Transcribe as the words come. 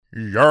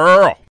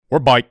Yeah, we're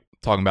bite.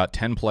 Talking about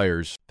 10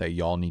 players that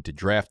y'all need to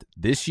draft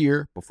this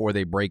year before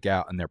they break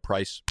out and their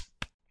price,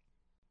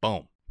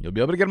 boom. You'll be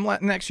able to get them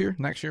next year,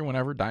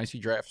 whenever, dynasty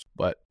drafts,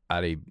 but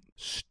at a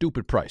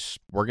stupid price.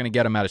 We're going to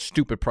get them at a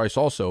stupid price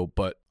also,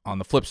 but on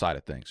the flip side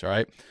of things, all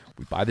right?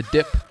 We buy the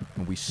dip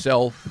and we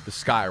sell the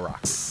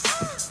skyrocket.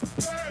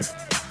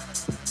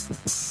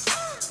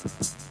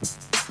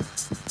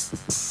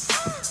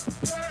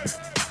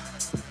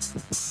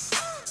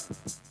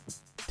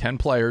 10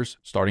 players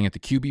starting at the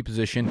QB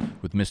position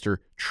with Mr.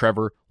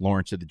 Trevor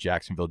Lawrence of the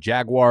Jacksonville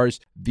Jaguars.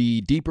 The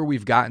deeper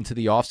we've gotten to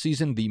the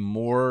offseason, the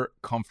more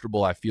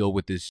comfortable I feel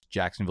with this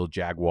Jacksonville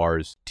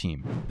Jaguars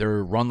team.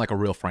 They're run like a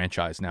real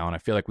franchise now, and I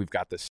feel like we've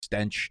got the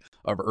stench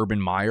of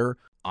Urban Meyer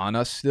on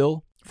us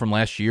still from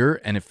last year,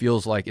 and it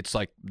feels like it's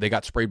like they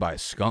got sprayed by a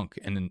skunk,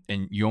 and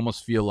you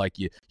almost feel like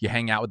you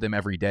hang out with them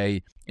every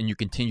day and you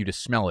continue to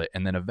smell it,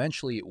 and then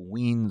eventually it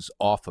weans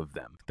off of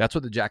them. That's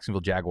what the Jacksonville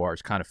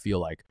Jaguars kind of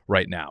feel like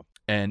right now.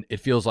 And it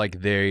feels like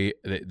they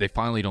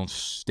finally don't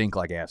stink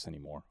like ass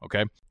anymore,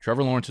 okay?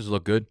 Trevor Lawrence has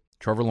looked good.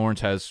 Trevor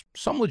Lawrence has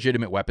some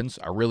legitimate weapons.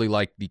 I really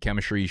like the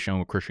chemistry he's shown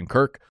with Christian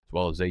Kirk, as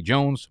well as Zay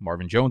Jones.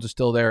 Marvin Jones is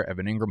still there.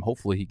 Evan Ingram,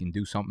 hopefully he can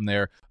do something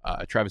there.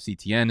 Travis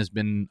Etienne has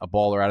been a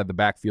baller out of the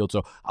backfield.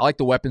 So I like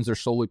the weapons they're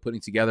slowly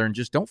putting together. And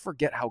just don't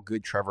forget how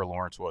good Trevor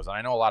Lawrence was. And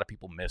I know a lot of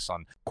people miss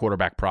on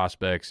quarterback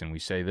prospects, and we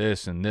say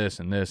this and this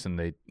and this, and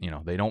they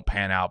don't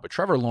pan out. But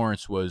Trevor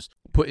Lawrence was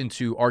put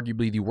into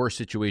arguably the worst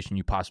situation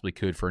you possibly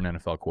could for an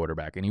NFL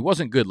quarterback. And he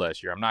wasn't good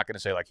last year. I'm not going to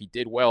say like he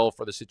did well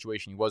for the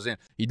situation he was in.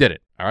 He did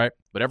it, all right?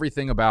 But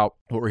everything about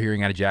what we're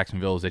hearing out of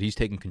Jacksonville is that he's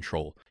taking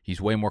control. He's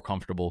way more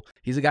comfortable.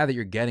 He's a guy that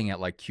you're getting at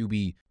like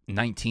QB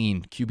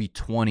 19, QB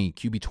 20,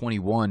 QB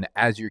 21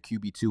 as your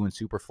QB2 in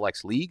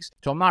Superflex leagues.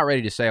 So I'm not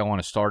ready to say I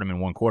want to start him in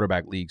one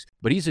quarterback leagues,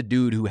 but he's a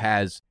dude who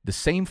has the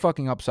same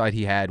fucking upside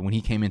he had when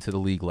he came into the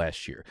league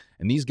last year.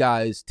 And these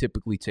guys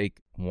typically take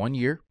 1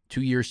 year,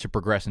 2 years to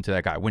progress into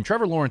that guy. When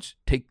Trevor Lawrence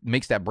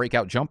makes that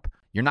breakout jump,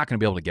 you're not going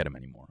to be able to get him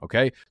anymore,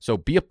 okay? So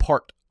be a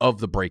part of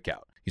the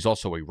breakout. He's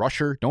also a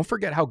rusher. Don't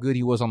forget how good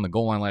he was on the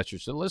goal line last year.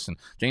 So listen,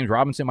 James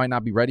Robinson might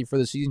not be ready for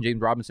the season. James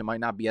Robinson might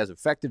not be as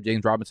effective.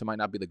 James Robinson might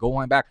not be the goal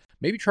line back.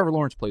 Maybe Trevor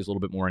Lawrence plays a little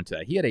bit more into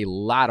that. He had a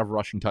lot of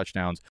rushing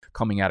touchdowns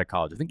coming out of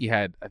college. I think he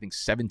had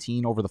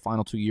 17 over the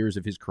final 2 years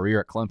of his career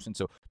at Clemson.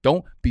 So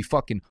don't be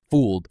fucking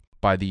fooled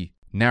by the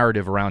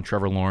narrative around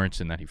Trevor Lawrence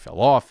and that he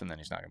fell off and then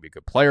he's not going to be a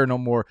good player no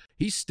more.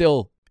 He's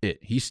still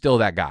He's still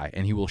that guy,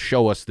 and he will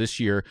show us this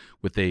year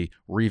with a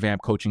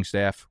revamped coaching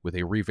staff, with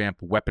a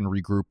revamped weaponry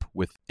group,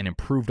 with an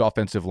improved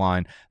offensive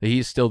line, that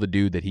he's still the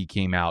dude that he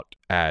came out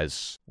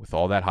as with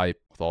all that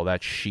hype, with all that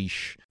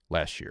sheesh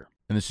last year.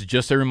 And this is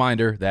just a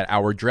reminder that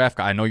our draft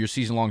guide, I know your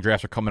season-long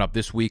drafts are coming up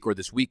this week or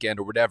this weekend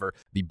or whatever.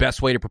 The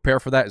best way to prepare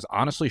for that is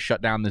honestly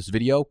shut down this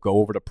video, go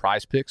over to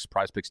PrizePicks,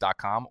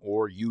 prizepicks.com,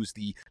 or use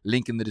the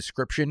link in the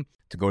description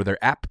to go to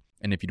their app.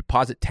 And if you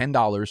deposit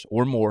 $10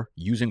 or more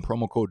using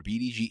promo code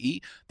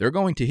BDGE, they're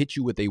going to hit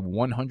you with a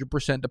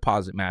 100%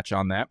 deposit match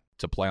on that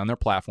to play on their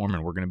platform.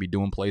 And we're going to be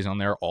doing plays on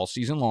there all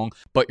season long,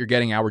 but you're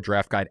getting our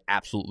draft guide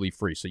absolutely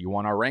free. So you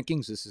want our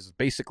rankings? This is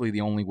basically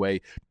the only way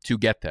to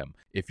get them.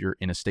 If you're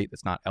in a state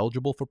that's not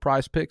eligible for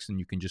Prize Picks, then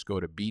you can just go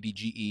to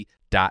bdge.co.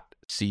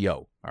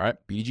 All right,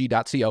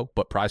 bdg.co,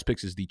 but Prize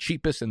Picks is the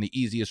cheapest and the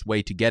easiest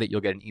way to get it.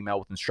 You'll get an email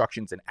with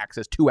instructions and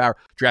access to our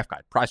draft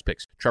guide. Prize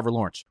Picks, Trevor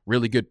Lawrence,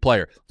 really good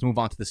player. Let's move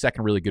on to the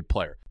second really good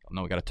player. I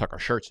know we got to tuck our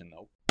shirts in,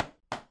 though.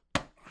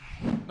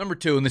 Number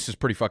 2, and this is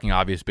pretty fucking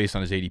obvious based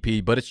on his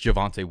ADP, but it's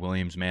Javonte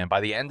Williams, man.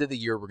 By the end of the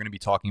year, we're going to be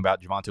talking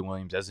about Javonte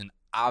Williams as an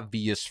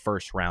obvious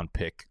first-round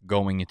pick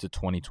going into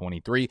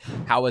 2023.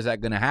 How is that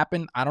going to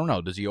happen? I don't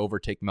know. Does he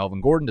overtake Melvin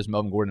Gordon? Does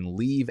Melvin Gordon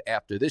leave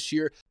after this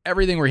year?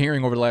 Everything we're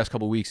hearing over the last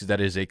couple of weeks is that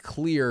it is a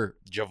clear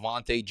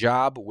Javonte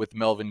job with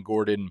Melvin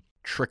Gordon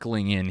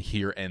trickling in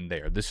here and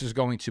there. This is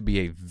going to be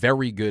a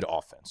very good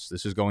offense.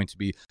 This is going to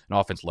be an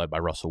offense led by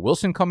Russell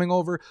Wilson coming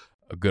over,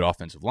 a good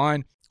offensive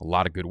line, a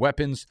lot of good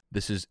weapons.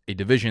 This is a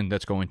division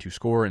that's going to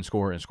score and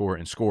score and score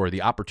and score.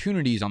 The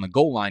opportunities on the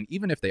goal line,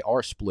 even if they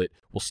are split,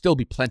 will still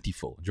be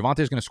plentiful. Javonte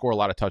is going to score a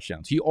lot of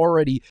touchdowns. He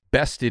already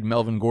bested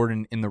Melvin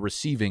Gordon in the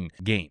receiving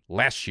game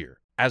last year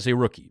as a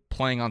rookie,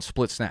 playing on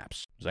split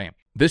snaps. Damn.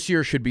 This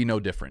year should be no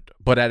different,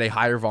 but at a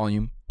higher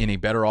volume, in a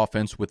better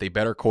offense, with a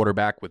better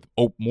quarterback, with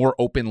more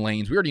open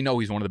lanes. We already know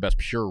he's one of the best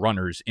pure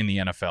runners in the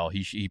NFL.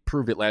 He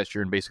proved it last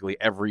year in basically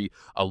every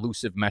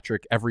elusive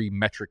metric, every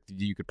metric that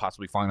you could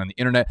possibly find on the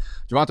internet.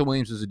 Javonte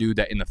Williams is a dude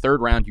that in the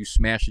third round, you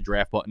smash the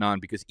draft button on,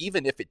 because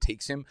even if it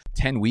takes him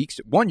 10 weeks,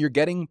 one, you're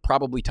getting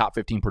probably top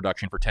 15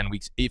 production for 10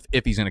 weeks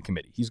if he's in a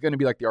committee. He's going to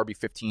be like the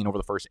RB15 over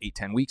the first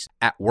 8-10 weeks.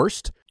 At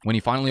worst, when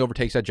he finally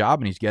overtakes that job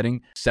and he's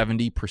getting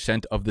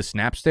 70% of the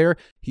snaps there,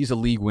 he's a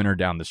league winner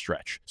down the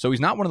stretch. So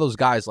he's not one of those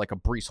guys like a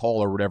Breece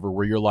Hall or whatever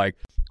where you're like,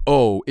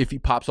 oh, if he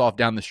pops off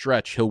down the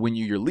stretch, he'll win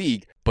you your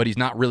league, but he's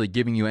not really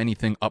giving you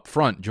anything up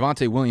front.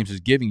 Javonte Williams is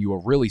giving you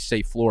a really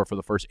safe floor for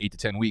the first 8 to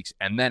 10 weeks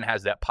and then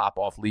has that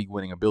pop-off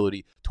league-winning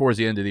ability towards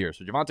the end of the year.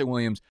 So Javonte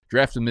Williams,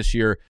 draft him this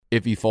year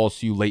if he falls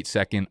to you late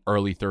second,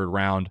 early third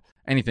round.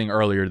 Anything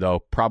earlier,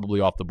 though,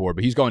 probably off the board.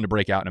 But he's going to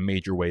break out in a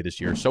major way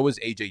this year. So is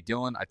A.J.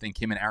 Dillon. I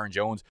think him and Aaron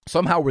Jones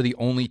somehow were the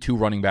only two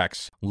running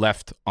backs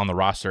left on the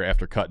roster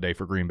after cut day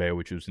for Green Bay,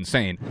 which was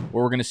insane.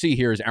 What we're going to see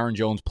here is Aaron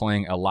Jones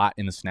playing a lot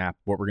in the snap.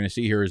 What we're going to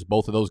see here is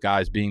both of those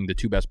guys being the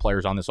two best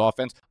players on this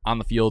offense on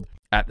the field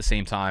at the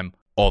same time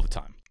all the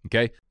time.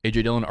 Okay,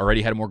 A.J. Dillon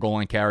already had more goal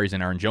line carries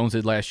than Aaron Jones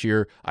did last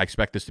year. I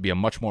expect this to be a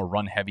much more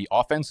run-heavy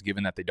offense,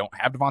 given that they don't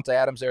have Devontae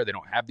Adams there. They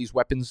don't have these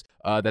weapons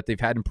that they've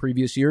had in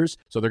previous years.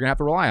 So they're going to have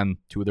to rely on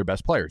two of their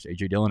best players,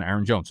 A.J. Dillon and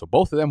Aaron Jones. So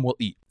both of them will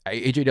eat.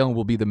 A.J. Dillon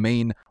will be the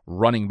main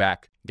running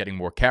back, getting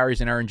more carries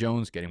than Aaron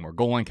Jones, getting more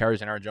goal line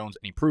carries than Aaron Jones,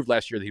 and he proved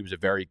last year that he was a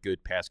very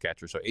good pass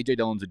catcher. So A.J.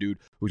 Dillon's a dude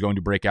who's going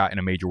to break out in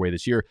a major way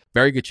this year.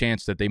 Very good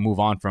chance that they move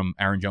on from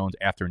Aaron Jones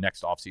after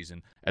next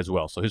offseason as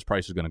well. So his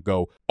price is going to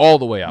go all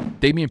the way up.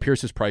 Dameon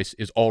Pierce's price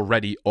is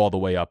already all the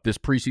way up. This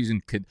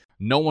preseason,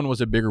 no one was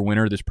a bigger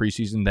winner this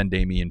preseason than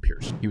Dameon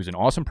Pierce. He was an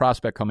awesome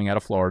prospect coming out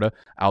of Florida,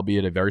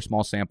 albeit a very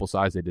small sample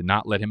size. They did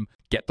not let him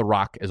get the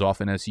rock as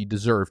often as he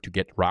deserved to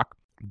get the rock.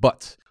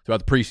 But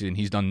throughout the preseason,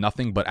 he's done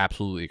nothing but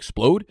absolutely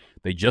explode.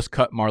 They just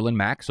cut Marlon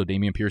Mack, so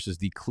Dameon Pierce is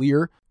the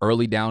clear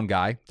early down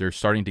guy. They're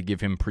starting to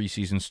give him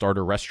preseason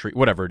starter rest treat,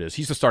 whatever it is.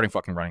 He's the starting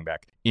fucking running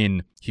back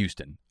in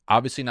Houston.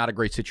 Obviously not a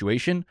great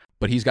situation,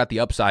 but he's got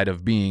the upside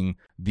of being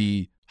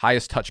the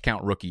highest touch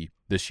count rookie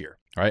this year.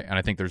 Right, and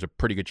I think there's a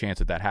pretty good chance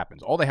that that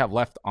happens. All they have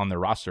left on their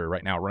roster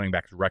right now, running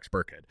back, is Rex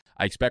Burkhead.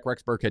 I expect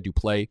Rex Burkhead to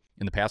play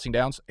in the passing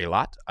downs a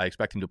lot. I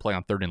expect him to play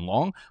on third and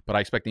long, but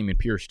I expect Dameon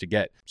Pierce to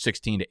get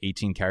 16 to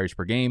 18 carries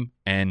per game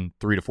and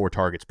 3 to 4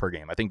 targets per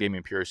game. I think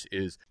Dameon Pierce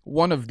is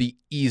one of the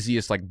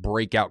easiest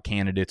breakout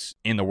candidates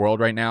in the world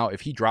right now.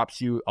 If he drops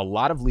you a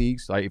lot of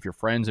leagues, like if you're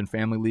friends and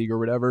family league or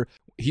whatever,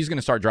 he's going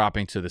to start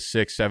dropping to the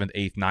 6th, 7th,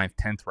 8th, 9th,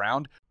 10th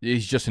round.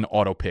 He's just an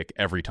auto pick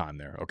every time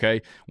there,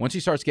 okay? Once he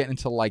starts getting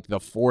into the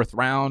 4th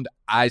round,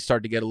 I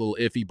start to get a little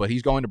iffy, but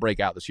he's going to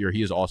break out this year.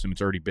 He is awesome.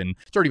 It's already been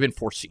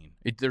foreseen.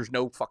 There's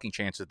no fucking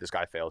chance that this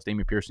guy fails.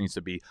 Dameon Pierce needs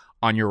to be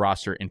on your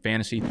roster in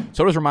fantasy.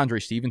 So does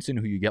Ramondre Stevenson,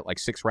 who you get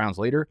 6 rounds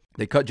later.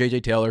 They cut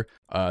J.J. Taylor.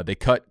 They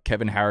cut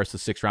Kevin Harris, the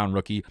 6th-round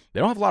rookie. They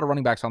don't have a lot of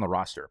running backs on the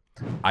roster.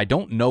 I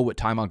don't know what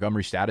Ty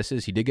Montgomery's status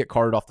is. He did get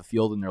carted off the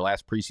field in their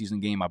last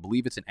preseason game. I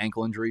believe it's an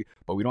ankle injury,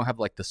 but we don't have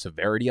the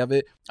severity of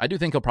it. I do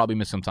think he'll probably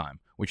miss some time,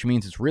 which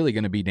means it's really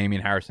going to be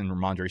Damian Harris and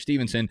Ramondre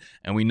Stevenson,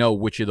 and we know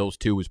which of those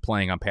two is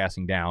playing on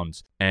passing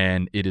downs,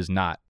 and it is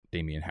not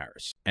Damian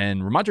Harris.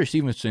 And Ramondre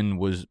Stevenson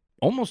was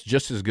almost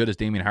just as good as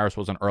Damian Harris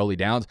was on early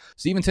downs.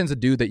 Stevenson's a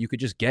dude that you could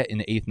just get in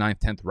the 8th, 9th,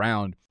 10th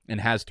round and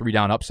has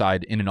 3-down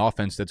upside in an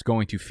offense that's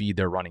going to feed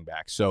their running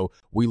back. So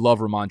we love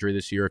Ramondre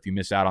this year. If you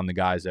miss out on the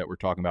guys that we're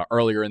talking about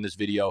earlier in this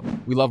video,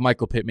 we love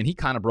Michael Pittman. He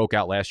kind of broke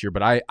out last year,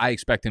 but I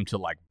expect him to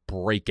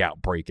break out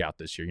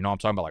this year. You know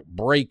what I'm talking about?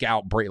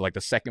 Breakout.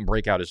 The second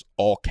breakout is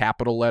all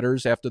capital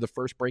letters after the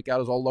first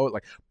breakout is all low.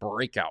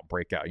 Breakout.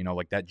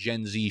 That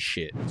Gen Z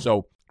shit.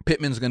 So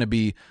Pittman's going to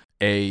be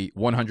a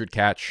 100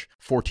 catch,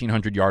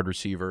 1,400 yard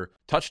receiver.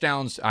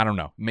 Touchdowns, I don't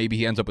know. Maybe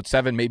he ends up with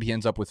 7. Maybe he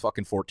ends up with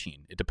fucking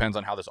 14. It depends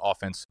on how this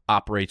offense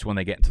operates when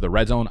they get into the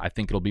red zone. I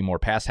think it'll be more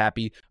pass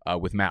happy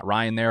with Matt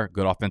Ryan there.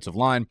 Good offensive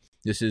line.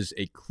 This is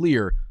a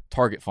clear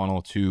target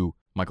funnel to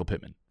Michael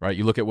Pittman, right?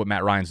 You look at what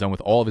Matt Ryan's done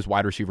with all of his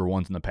wide receiver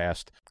ones in the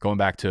past, going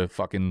back to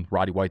fucking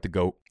Roddy White, the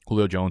GOAT,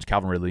 Julio Jones,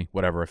 Calvin Ridley,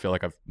 whatever. I feel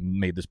like I've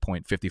made this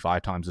point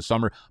 55 times this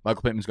summer.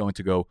 Michael Pittman's going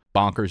to go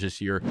bonkers this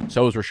year.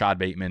 So is Rashad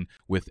Bateman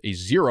with a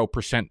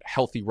 0%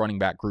 healthy running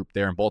back group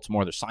there in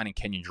Baltimore. They're signing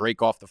Kenyon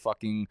Drake off the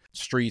fucking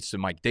streets,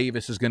 and Mike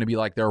Davis is going to be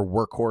their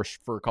workhorse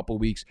for a couple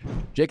weeks.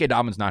 J.K.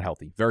 Dobbins not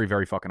healthy. Very,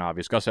 very fucking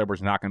obvious. Gus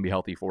Edwards not going to be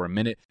healthy for a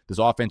minute. This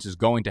offense is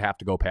going to have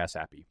to go pass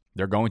happy.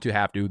 They're going to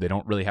have to. They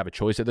don't really have a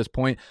choice at this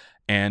point.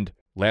 And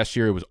last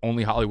year, it was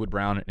only Hollywood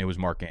Brown and it was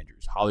Mark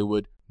Andrews.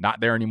 Hollywood, not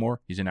there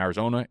anymore. He's in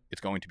Arizona. It's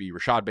going to be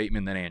Rashad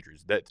Bateman, then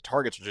Andrews. The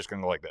targets are just going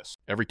to go like this.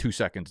 Every 2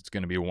 seconds, it's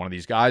going to be one of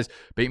these guys.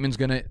 Bateman's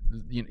going to,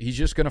 he's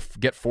just going to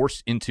get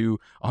forced into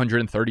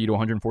 130 to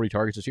 140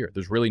 targets this year.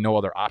 There's really no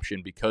other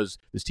option because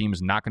this team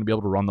is not going to be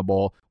able to run the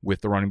ball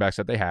with the running backs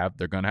that they have.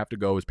 They're going to have to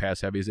go as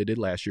pass heavy as they did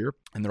last year,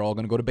 and they're all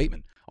going to go to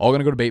Bateman. All going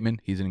to go to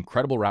Bateman. He's an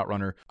incredible route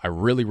runner. I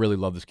really, really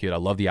love this kid. I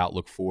love the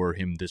outlook for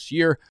him this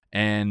year.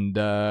 And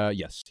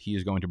yes, he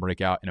is going to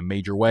break out in a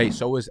major way.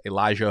 So is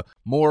Elijah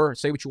Moore.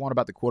 Say what you want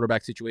about the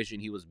quarterback situation.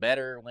 He was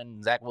better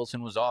when Zach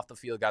Wilson was off the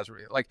field. Guys,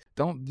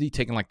 don't be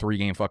taking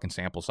 3-game fucking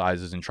sample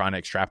sizes and trying to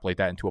extrapolate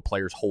that into a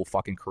player's whole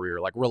fucking career.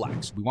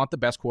 Relax. We want the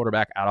best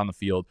quarterback out on the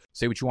field.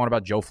 Say what you want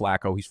about Joe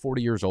Flacco. He's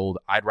 40 years old.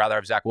 I'd rather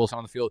have Zach Wilson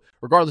on the field.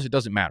 Regardless, it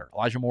doesn't matter.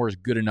 Elijah Moore is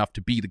good enough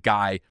to be the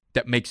guy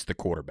that makes the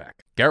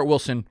quarterback. Garrett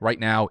Wilson right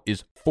now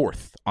is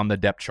 4th on the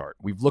depth chart.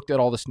 We've looked at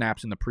all the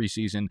snaps in the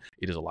preseason.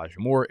 It is Elijah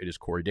Moore. It is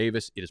Corey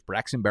Davis. It is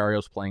Braxton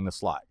Berrios playing the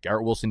slot.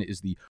 Garrett Wilson is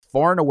the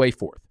far and away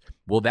 4th.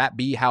 Will that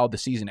be how the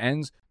season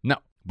ends? No.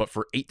 But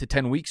for 8 to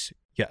 10 weeks,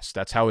 yes,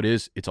 that's how it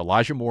is. It's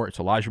Elijah Moore. It's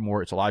Elijah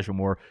Moore. It's Elijah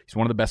Moore. He's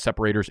one of the best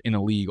separators in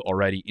the league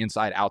already.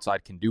 Inside,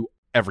 outside, can do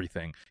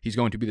everything. He's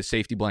going to be the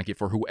safety blanket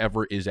for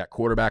whoever is at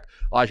quarterback.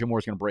 Elijah Moore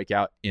is going to break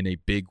out in a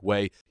big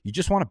way. You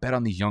just want to bet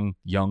on these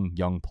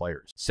young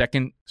players.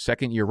 Second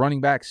year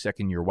running backs,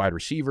 second year wide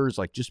receivers,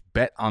 like just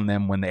bet on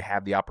them when they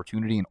have the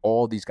opportunity, and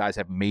all these guys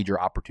have major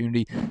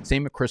opportunity.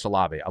 Same with Chris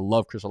Olave. I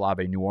love Chris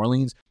Olave in New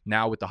Orleans.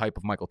 Now with the hype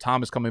of Michael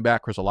Thomas coming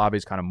back, Chris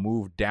Olave's kind of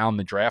moved down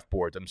the draft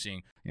boards. I'm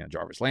seeing,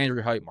 Jarvis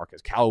Landry hype,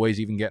 Marquez Callaway's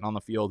even getting on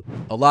the field.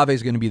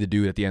 Olave's going to be the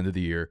dude at the end of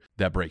the year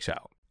that breaks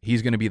out.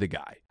 He's going to be the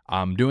guy.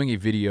 I'm doing a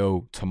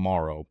video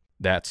tomorrow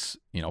that's,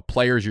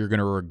 players you're going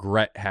to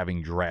regret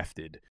having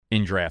drafted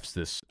in drafts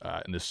this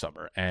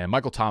summer. And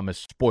Michael Thomas,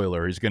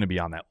 spoiler, is going to be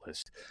on that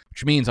list,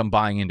 which means I'm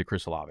buying into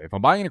Chris Olave. If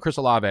I'm buying into Chris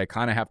Olave, I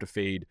kind of have to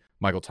fade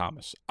Michael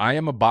Thomas. I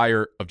am a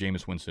buyer of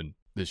Jameis Winston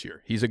this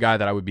year. He's a guy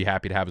that I would be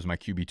happy to have as my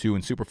QB2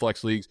 in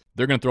Superflex leagues.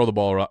 They're going to throw the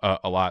ball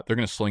a lot. They're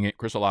going to sling it.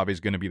 Chris Olave is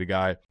going to be the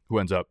guy who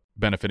ends up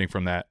benefiting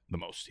from that the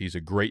most. He's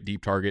a great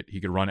deep target.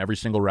 He could run every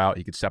single route.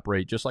 He could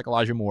separate just like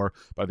Elijah Moore,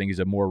 but I think he's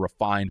a more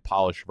refined,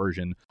 polished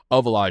version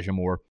of Elijah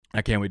Moore.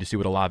 I can't wait to see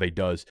what Olave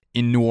does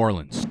in New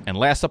Orleans. And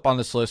last up on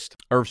this list,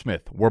 Irv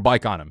Smith. We're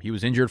bike on him. He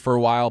was injured for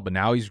a while, but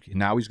now he's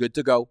good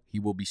to go. He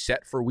will be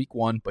set for week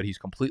 1, but he's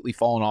completely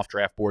fallen off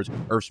draft boards.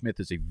 Irv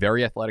Smith is a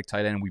very athletic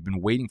tight end. We've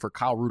been waiting for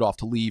Kyle Rudolph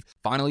to leave.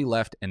 Finally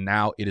left, and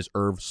now it is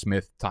Irv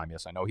Smith time.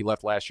 Yes, I know he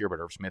left last year, but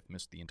Irv Smith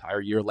missed the entire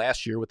year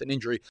last year with an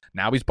injury.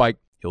 Now he's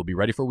biked. He'll be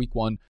ready for week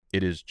 1.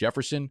 It is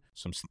Jefferson,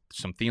 some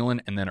Thielen,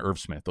 and then Irv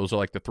Smith. Those are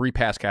like the 3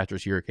 pass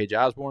catchers here. KJ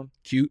Osborne,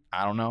 cute.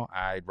 I don't know.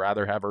 I'd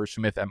rather have Irv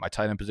Smith at my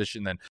tight end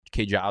position than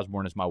KJ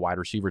Osborne as my wide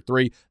receiver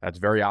 3. That's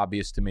very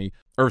obvious to me.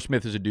 Irv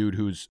Smith is a dude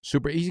who's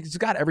he's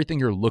got everything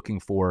you're looking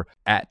for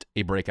at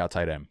a breakout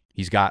tight end.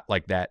 He's got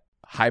like that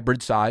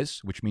hybrid size,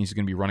 which means he's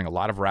going to be running a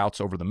lot of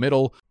routes over the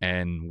middle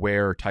and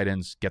where tight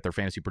ends get their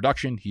fantasy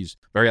production. He's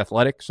very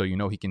athletic, so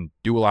he can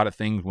do a lot of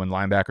things when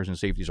linebackers and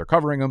safeties are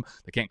covering him.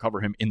 They can't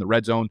cover him in the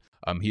red zone.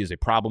 He is a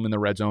problem in the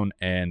red zone,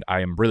 and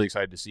I am really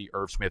excited to see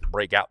Irv Smith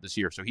break out this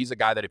year. So he's a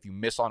guy that if you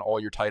miss on all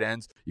your tight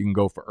ends, you can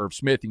go for Irv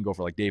Smith. You can go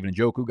for like David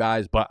Njoku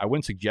guys, but I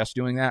wouldn't suggest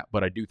doing that.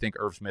 But I do think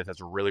Irv Smith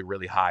has a really,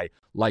 really high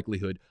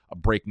likelihood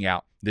of breaking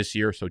out this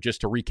year. So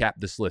just to recap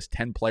this list,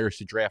 10 players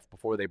to draft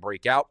before they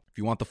break out. If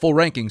you want the full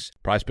rankings,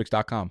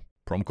 prizepicks.com.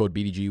 Promo code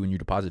BDG when you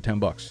deposit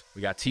 $10.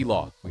 We got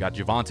T-Law. We got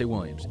Javonte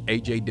Williams,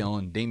 A.J.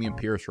 Dillon, Damian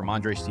Pierce,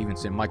 Ramondre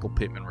Stevenson, Michael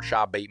Pittman,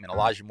 Rashad Bateman,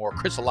 Elijah Moore,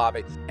 Chris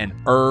Olave, and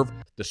Irv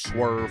the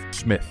Swerve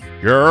Smith.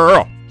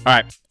 Yeah! All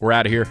right, we're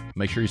out of here.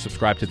 Make sure you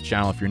subscribe to the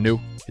channel if you're new.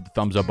 Hit the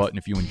thumbs up button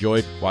if you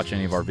enjoyed. Watch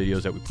any of our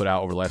videos that we put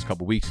out over the last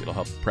couple weeks. It'll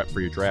help prep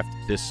for your draft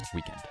this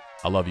weekend.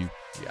 I love you.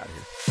 We out of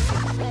here.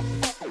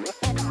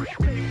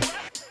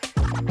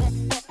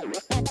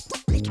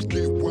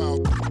 Get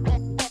wild.